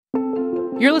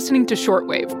You're listening to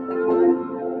Shortwave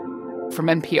from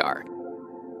NPR.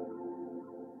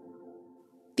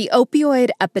 The opioid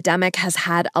epidemic has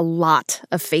had a lot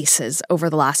of faces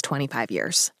over the last 25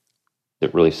 years.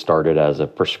 It really started as a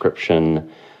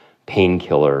prescription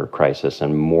painkiller crisis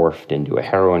and morphed into a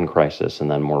heroin crisis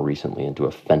and then more recently into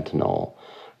a fentanyl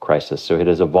crisis. So it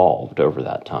has evolved over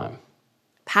that time.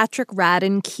 Patrick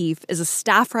Radden Keefe is a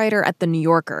staff writer at The New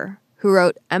Yorker who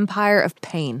wrote Empire of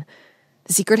Pain,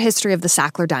 The Secret History of the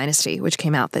Sackler Dynasty, which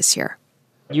came out this year.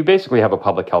 You basically have a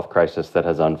public health crisis that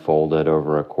has unfolded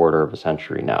over a quarter of a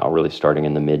century now, really starting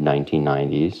in the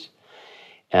mid-1990s,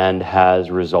 and has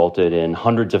resulted in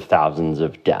hundreds of thousands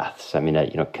of deaths. I mean,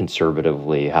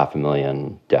 conservatively,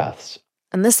 500,000 deaths.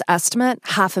 And this estimate,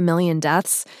 500,000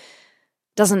 deaths,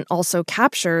 doesn't also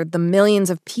capture the millions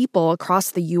of people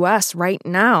across the U.S. right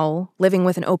now living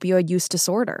with an opioid use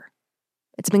disorder.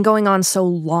 It's been going on so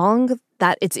long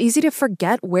that it's easy to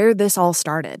forget where this all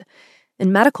started.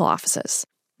 In medical offices,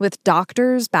 with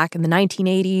doctors back in the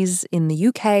 1980s in the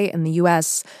UK and the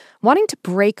US wanting to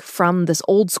break from this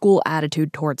old school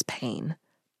attitude towards pain.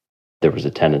 There was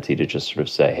a tendency to just sort of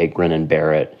say, hey, grin and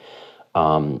bear it.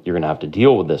 You're going to have to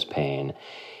deal with this pain.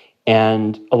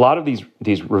 And a lot of these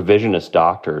revisionist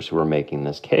doctors who were making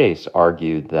this case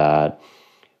argued that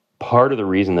part of the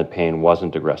reason that pain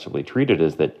wasn't aggressively treated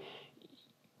is that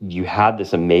you had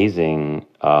this amazing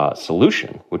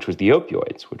solution, which was the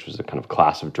opioids, which was a kind of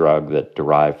class of drug that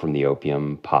derived from the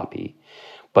opium poppy,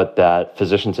 but that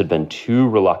physicians had been too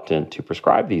reluctant to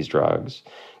prescribe these drugs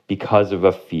because of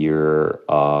a fear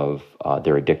of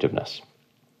their addictiveness.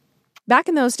 Back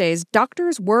in those days,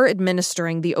 doctors were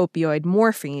administering the opioid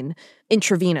morphine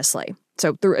intravenously,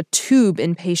 so through a tube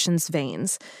in patients'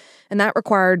 veins, and that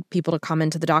required people to come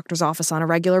into the doctor's office on a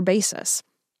regular basis.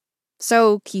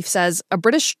 So, Keefe says, a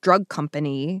British drug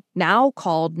company, now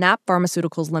called Knapp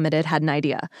Pharmaceuticals Limited, had an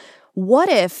idea. What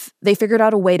if they figured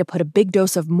out a way to put a big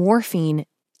dose of morphine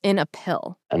in a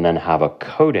pill? And then have a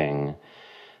coating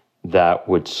that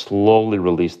would slowly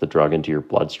release the drug into your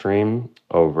bloodstream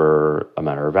over a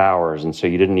matter of hours. And so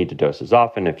you didn't need to dose as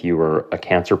often. If you were a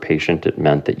cancer patient, it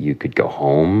meant that you could go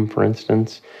home, for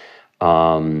instance.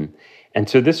 And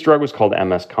so this drug was called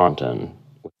MS-Contin.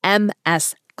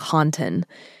 MS-Contin.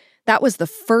 That was the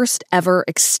first ever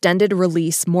extended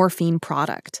release morphine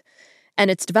product. And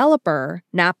its developer,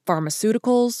 Knapp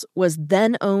Pharmaceuticals, was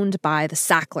then owned by the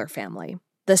Sackler family,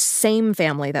 the same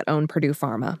family that owned Purdue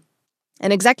Pharma.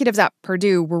 And executives at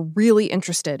Purdue were really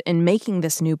interested in making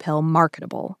this new pill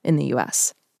marketable in the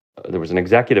U.S. There was an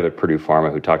executive at Purdue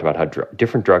Pharma who talked about how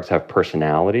different drugs have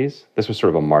personalities. This was sort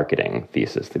of a marketing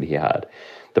thesis that he had.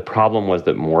 The problem was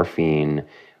that morphine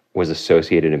was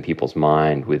associated in people's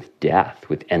mind with death,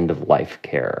 with end-of-life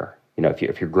care. You know, if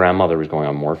your grandmother was going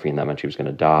on morphine, that meant she was going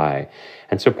to die.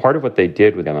 And so part of what they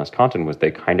did with MS-Contin was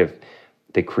they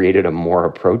they created a more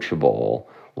approachable,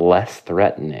 less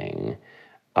threatening,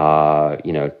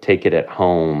 take it at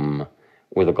home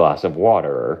with a glass of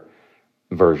water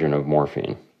version of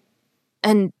morphine.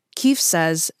 And Keefe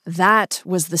says that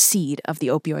was the seed of the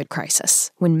opioid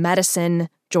crisis, when medicine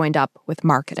joined up with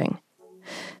marketing.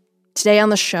 Today on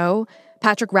the show,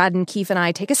 Patrick Radden Keefe and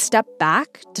I take a step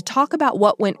back to talk about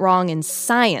what went wrong in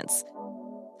science,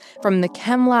 from the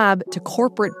chem lab to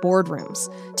corporate boardrooms,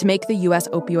 to make the U.S.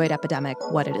 opioid epidemic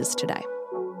what it is today.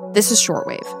 This is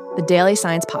Shortwave, the daily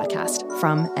science podcast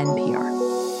from NPR.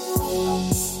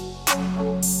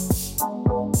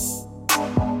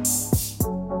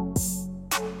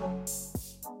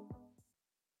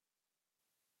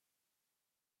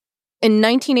 In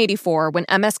 1984, when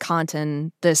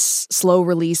MS-Contin, this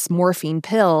slow-release morphine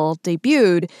pill,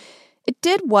 debuted, it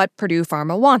did what Purdue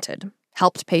Pharma wanted,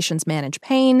 helped patients manage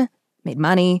pain, made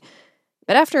money.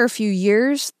 But after a few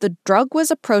years, the drug was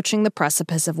approaching the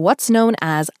precipice of what's known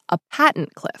as a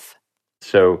patent cliff.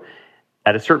 So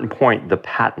at a certain point, the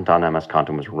patent on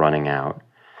MS-Contin was running out.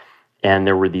 And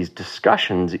there were these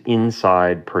discussions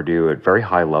inside Purdue at very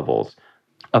high levels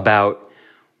about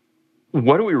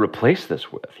what do we replace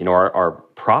this with? You know, our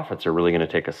profits are really going to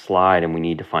take a slide and we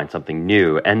need to find something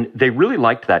new. And they really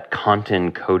liked that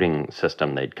Contin coating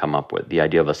system they'd come up with, the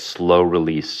idea of a slow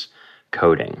release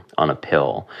coating on a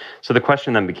pill. So the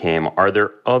question then became, are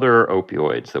there other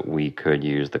opioids that we could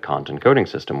use the Contin coating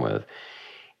system with?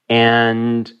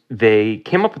 And they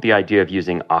came up with the idea of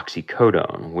using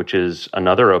oxycodone, which is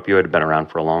another opioid that had been around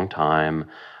for a long time.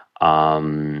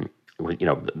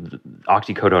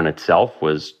 Oxycodone itself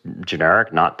was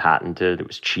generic, not patented. It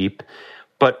was cheap.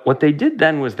 But what they did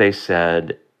then was they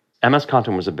said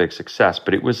MS-Contin was a big success,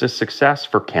 but it was a success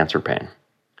for cancer pain.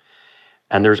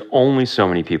 And there's only so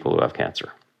many people who have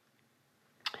cancer.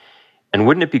 And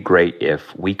wouldn't it be great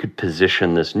if we could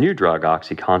position this new drug,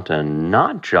 OxyContin,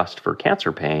 not just for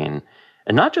cancer pain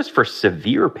and not just for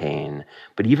severe pain,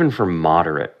 but even for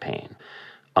moderate pain?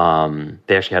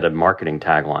 They actually had a marketing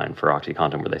tagline for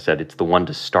OxyContin where they said it's the one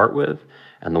to start with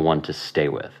and the one to stay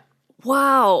with.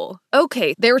 Wow.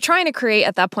 Okay. They were trying to create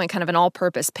at that point kind of an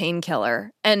all-purpose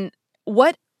painkiller. And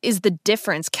what is the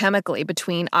difference chemically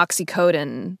between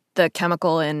oxycodone, the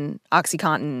chemical in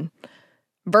OxyContin,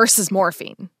 versus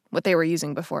morphine, what they were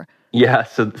using before? Yeah,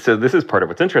 so this is part of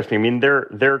what's interesting. I mean,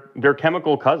 they're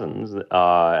chemical cousins,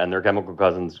 and they're chemical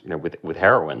cousins, with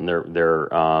heroin. They're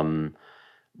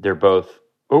both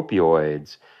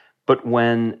opioids, but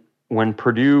when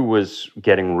Purdue was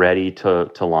getting ready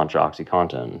to launch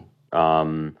OxyContin,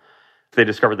 they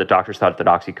discovered that doctors thought that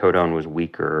oxycodone was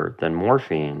weaker than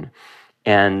morphine.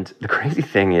 And the crazy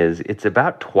thing is, it's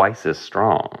about twice as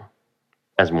strong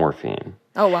as morphine.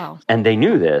 Oh, wow. And they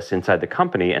knew this inside the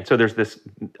company. And so there's this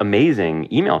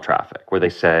amazing email traffic where they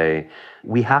say,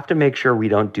 we have to make sure we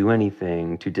don't do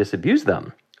anything to disabuse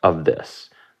them of this.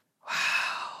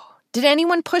 Wow. Did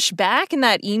anyone push back in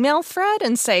that email thread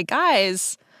and say,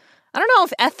 guys, I don't know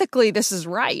if ethically this is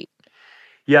right?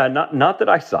 Yeah, not that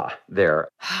I saw there.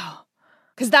 Wow.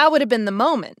 Because that would have been the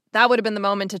moment. That would have been the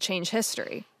moment to change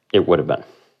history. It would have been.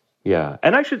 Yeah.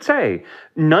 And I should say,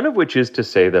 none of which is to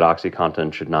say that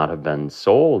OxyContin should not have been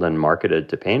sold and marketed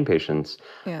to pain patients.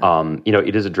 Yeah.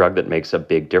 It is a drug that makes a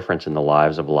big difference in the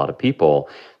lives of a lot of people.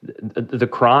 The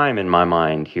crime, in my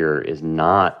mind, here is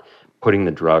not putting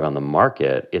the drug on the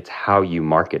market. It's how you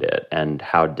market it and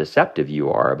how deceptive you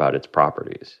are about its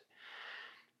properties.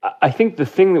 I think the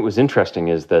thing that was interesting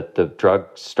is that the drug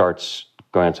starts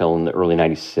going on sale in the early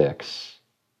 96,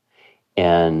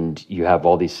 and you have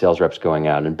all these sales reps going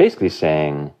out and basically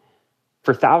saying,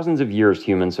 for thousands of years,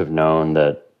 humans have known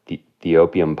that the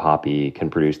opium poppy can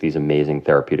produce these amazing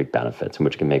therapeutic benefits in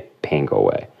which can make pain go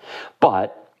away.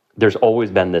 But there's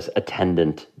always been this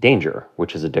attendant danger,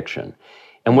 which is addiction.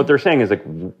 And what they're saying is, like,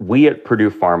 we at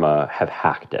Purdue Pharma have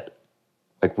hacked it.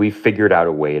 Like, we figured out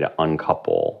a way to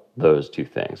uncouple those two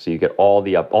things. So you get all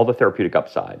the therapeutic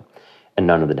upside and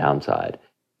none of the downside.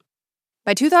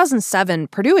 By 2007,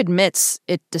 Purdue admits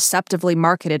it deceptively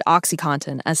marketed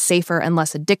OxyContin as safer and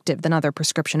less addictive than other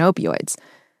prescription opioids.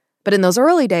 But in those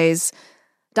early days,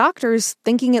 doctors,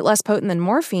 thinking it less potent than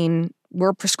morphine,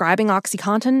 were prescribing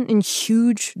OxyContin in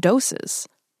huge doses.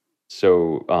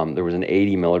 So there was an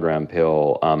 80 milligram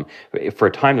pill. For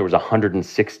a time, there was a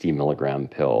 160 milligram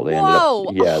pill. They Whoa!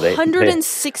 Ended up,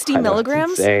 160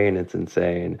 milligrams? It's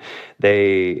insane.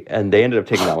 They ended up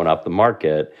taking that one off the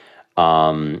market,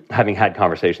 having had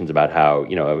conversations about how,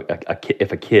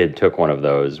 if a kid took one of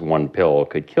those, one pill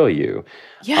could kill you.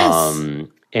 Yes.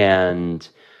 And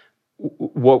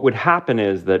what would happen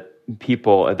is that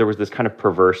there was this kind of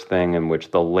perverse thing in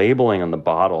which the labeling on the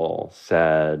bottle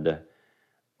said,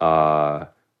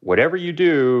 whatever you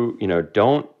do,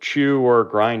 don't chew or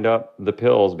grind up the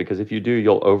pills, because if you do,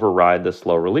 you'll override the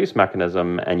slow release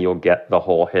mechanism and you'll get the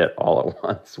whole hit all at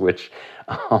once, which,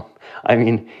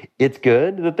 it's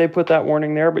good that they put that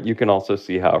warning there, but you can also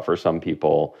see how for some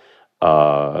people,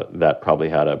 that probably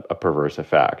had a perverse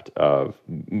effect of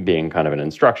being kind of an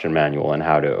instruction manual on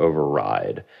how to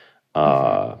override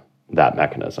that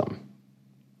mechanism.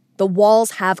 The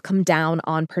walls have come down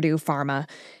on Purdue Pharma.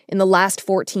 In the last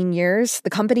 14 years, the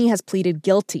company has pleaded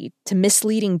guilty to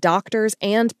misleading doctors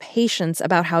and patients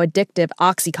about how addictive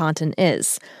OxyContin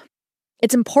is.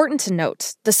 It's important to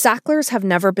note, the Sacklers have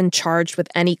never been charged with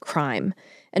any crime,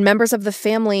 and members of the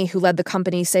family who led the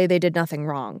company say they did nothing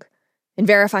wrong. In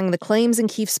verifying the claims in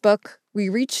Keefe's book, we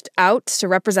reached out to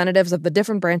representatives of the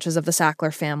different branches of the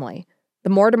Sackler family.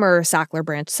 The Mortimer Sackler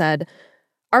branch said,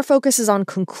 "Our focus is on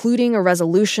concluding a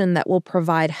resolution that will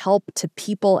provide help to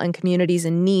people and communities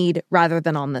in need rather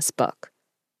than on this book."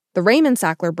 The Raymond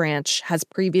Sackler branch has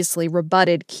previously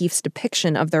rebutted Keefe's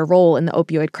depiction of their role in the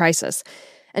opioid crisis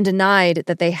and denied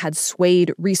that they had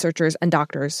swayed researchers and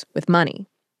doctors with money.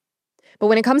 But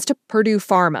when it comes to Purdue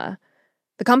Pharma,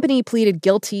 the company pleaded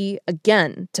guilty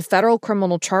again to federal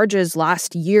criminal charges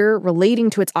last year relating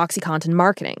to its OxyContin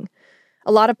marketing.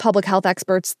 A lot of public health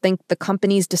experts think the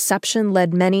company's deception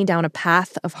led many down a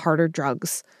path of harder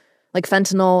drugs, like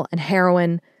fentanyl and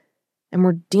heroin, and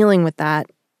we're dealing with that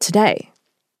today.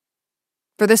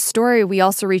 For this story, we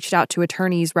also reached out to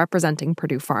attorneys representing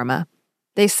Purdue Pharma.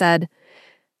 They said,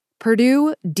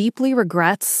 Purdue deeply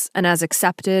regrets and has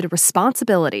accepted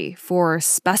responsibility for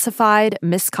specified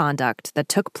misconduct that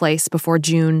took place before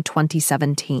June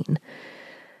 2017.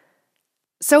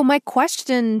 So my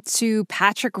question to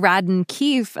Patrick Radden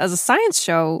Keefe as a science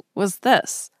show was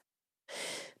this.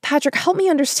 Patrick, help me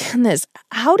understand this.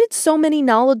 How did so many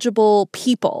knowledgeable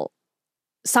people,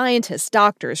 scientists,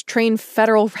 doctors, trained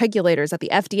federal regulators at the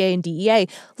FDA and DEA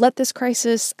let this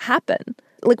crisis happen?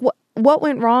 Like, what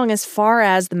went wrong as far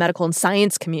as the medical and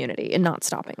science community in not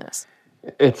stopping this?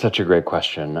 It's such a great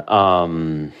question.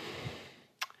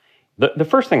 The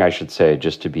first thing I should say,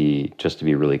 just to be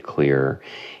really clear,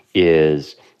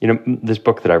 is, this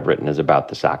book that I've written is about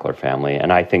the Sackler family,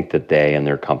 and I think that they and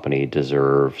their company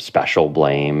deserve special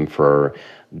blame for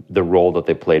the role that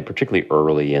they played, particularly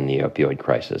early in the opioid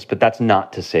crisis. But that's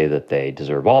not to say that they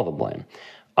deserve all the blame.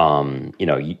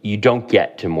 You don't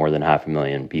get to more than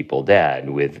 500,000 people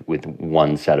dead with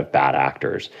one set of bad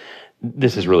actors.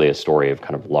 This is really a story of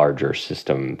kind of larger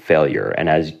system failure, and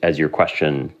as your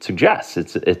question suggests,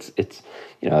 it's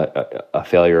a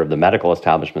failure of the medical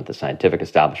establishment, the scientific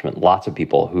establishment, lots of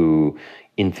people who,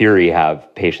 in theory,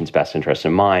 have patients' best interests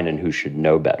in mind and who should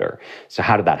know better. So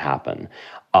how did that happen?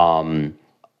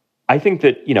 I think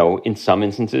that, in some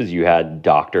instances, you had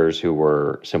doctors who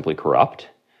were simply corrupt.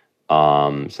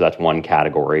 So that's one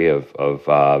category of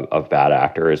bad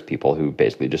actor, is people who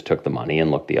basically just took the money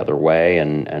and looked the other way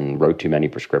and wrote too many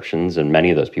prescriptions, and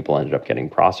many of those people ended up getting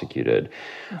prosecuted.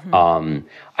 Mm-hmm.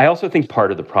 I also think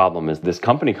part of the problem is this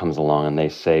company comes along and they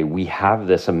say, we have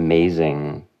this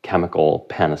amazing chemical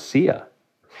panacea.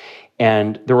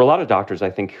 And there were a lot of doctors, I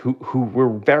think, who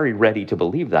were very ready to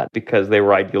believe that because they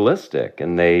were idealistic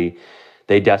and they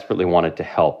desperately wanted to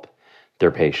help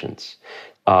their patients.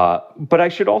 But I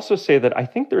should also say that I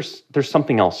think there's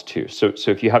something else too. So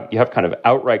if you have kind of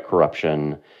outright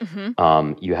corruption,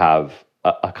 mm-hmm. You have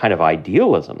a kind of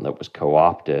idealism that was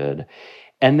co-opted,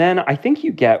 and then I think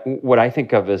you get what I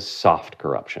think of as soft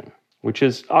corruption, which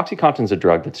is OxyContin's a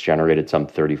drug that's generated some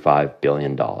 $35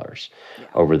 billion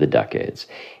over the decades.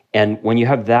 And when you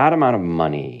have that amount of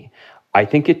money, I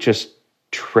think it just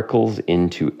trickles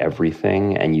into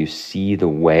everything, and you see the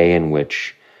way in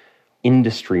which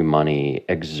industry money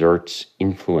exerts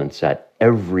influence at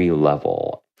every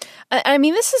level. I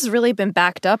mean, this has really been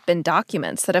backed up in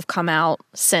documents that have come out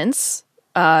since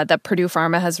that Purdue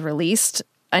Pharma has released.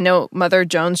 I know Mother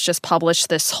Jones just published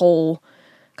this whole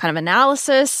kind of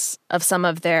analysis of some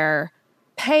of their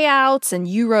payouts, and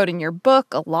you wrote in your book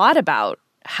a lot about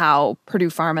how Purdue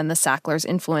Pharma and the Sacklers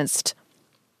influenced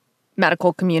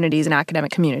medical communities and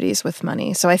academic communities with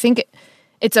money. So I think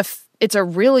it's a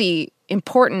really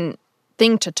important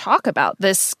thing to talk about,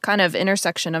 this kind of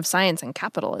intersection of science and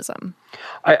capitalism.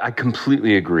 I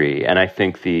completely agree. And I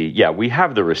think we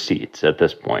have the receipts at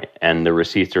this point, and the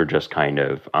receipts are just kind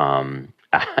of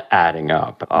adding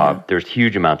up. There's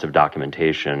huge amounts of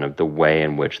documentation of the way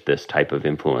in which this type of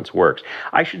influence works.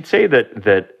 I should say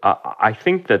that I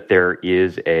think that there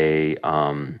is I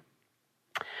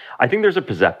think there's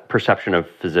a perception of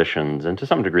physicians, and to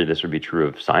some degree this would be true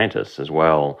of scientists as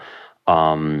well,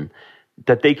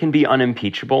 that they can be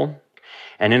unimpeachable.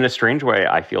 And in a strange way,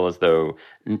 I feel as though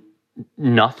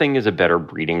nothing is a better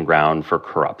breeding ground for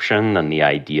corruption than the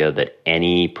idea that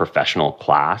any professional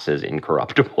class is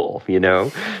incorruptible,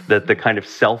 that the kind of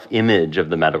self-image of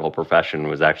the medical profession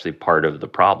was actually part of the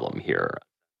problem here.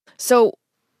 So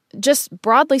just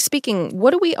broadly speaking, what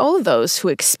do we owe those who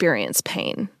experience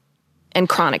pain and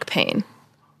chronic pain?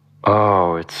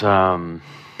 Oh, it's...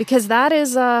 Because that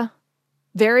is a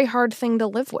very hard thing to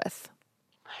live with.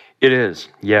 It is,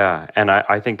 yeah, and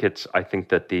I think that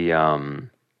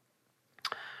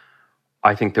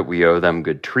we owe them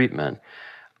good treatment.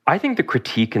 I think the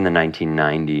critique in the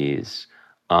 1990s,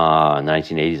 in the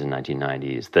 1980s and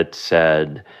 1990s, that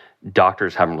said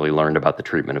doctors haven't really learned about the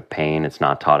treatment of pain. It's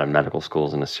not taught in medical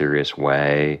schools in a serious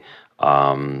way.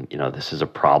 This is a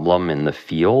problem in the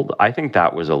field. I think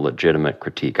that was a legitimate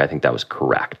critique. I think that was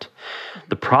correct.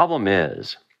 The problem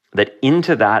is that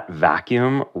into that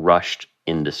vacuum rushed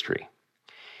industry.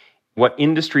 What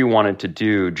industry wanted to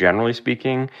do, generally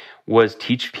speaking, was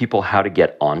teach people how to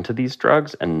get onto these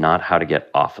drugs and not how to get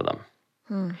off of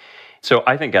them. So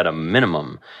I think at a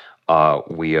minimum,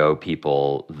 we owe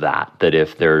people that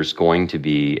if there's going to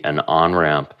be an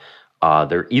on-ramp,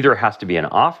 there either has to be an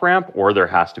off-ramp or there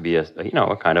has to be a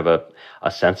kind of a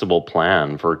sensible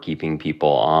plan for keeping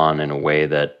people on in a way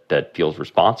that feels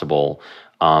responsible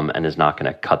and is not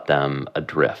going to cut them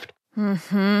adrift.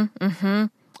 Mm-hmm, mm-hmm.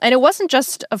 And it wasn't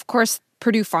just, of course,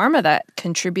 Purdue Pharma that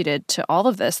contributed to all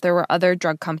of this. There were other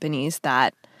drug companies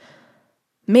that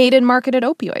made and marketed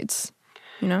opioids,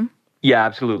 Yeah,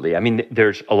 absolutely. I mean,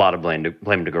 there's a lot of blame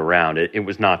to go around. It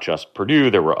was not just Purdue.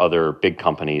 There were other big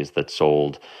companies that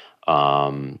sold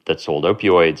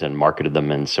opioids and marketed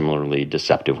them in similarly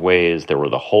deceptive ways. There were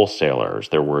the wholesalers.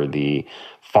 There were the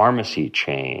pharmacy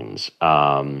chains.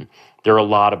 There are a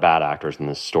lot of bad actors in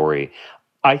this story.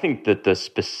 I think that the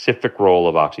specific role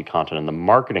of OxyContin and the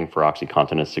marketing for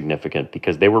OxyContin is significant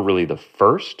because they were really the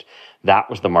first. That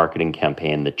was the marketing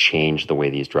campaign that changed the way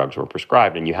these drugs were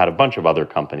prescribed. And you had a bunch of other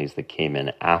companies that came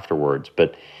in afterwards.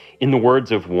 But in the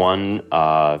words of one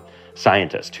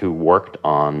scientist who worked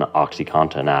on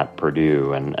OxyContin at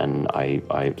Purdue, and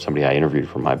somebody I interviewed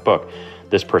for my book,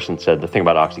 this person said the thing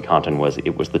about OxyContin was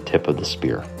it was the tip of the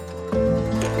spear.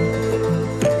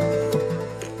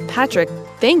 Patrick,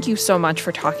 thank you so much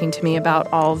for talking to me about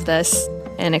all of this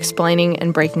and explaining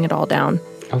and breaking it all down.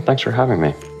 Oh, thanks for having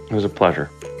me. It was a pleasure.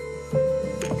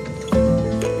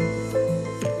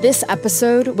 This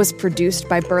episode was produced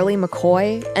by Burley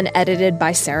McCoy and edited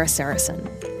by Sarah Saracen.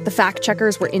 The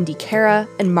fact-checkers were Indy Cara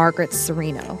and Margaret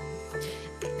Serino.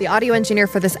 The audio engineer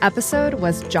for this episode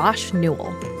was Josh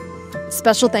Newell.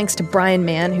 Special thanks to Brian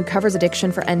Mann, who covers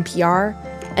addiction for NPR,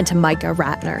 and to Micah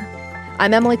Ratner.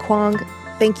 I'm Emily Kwong.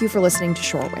 Thank you for listening to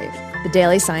Shortwave, the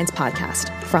daily science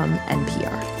podcast from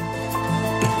NPR.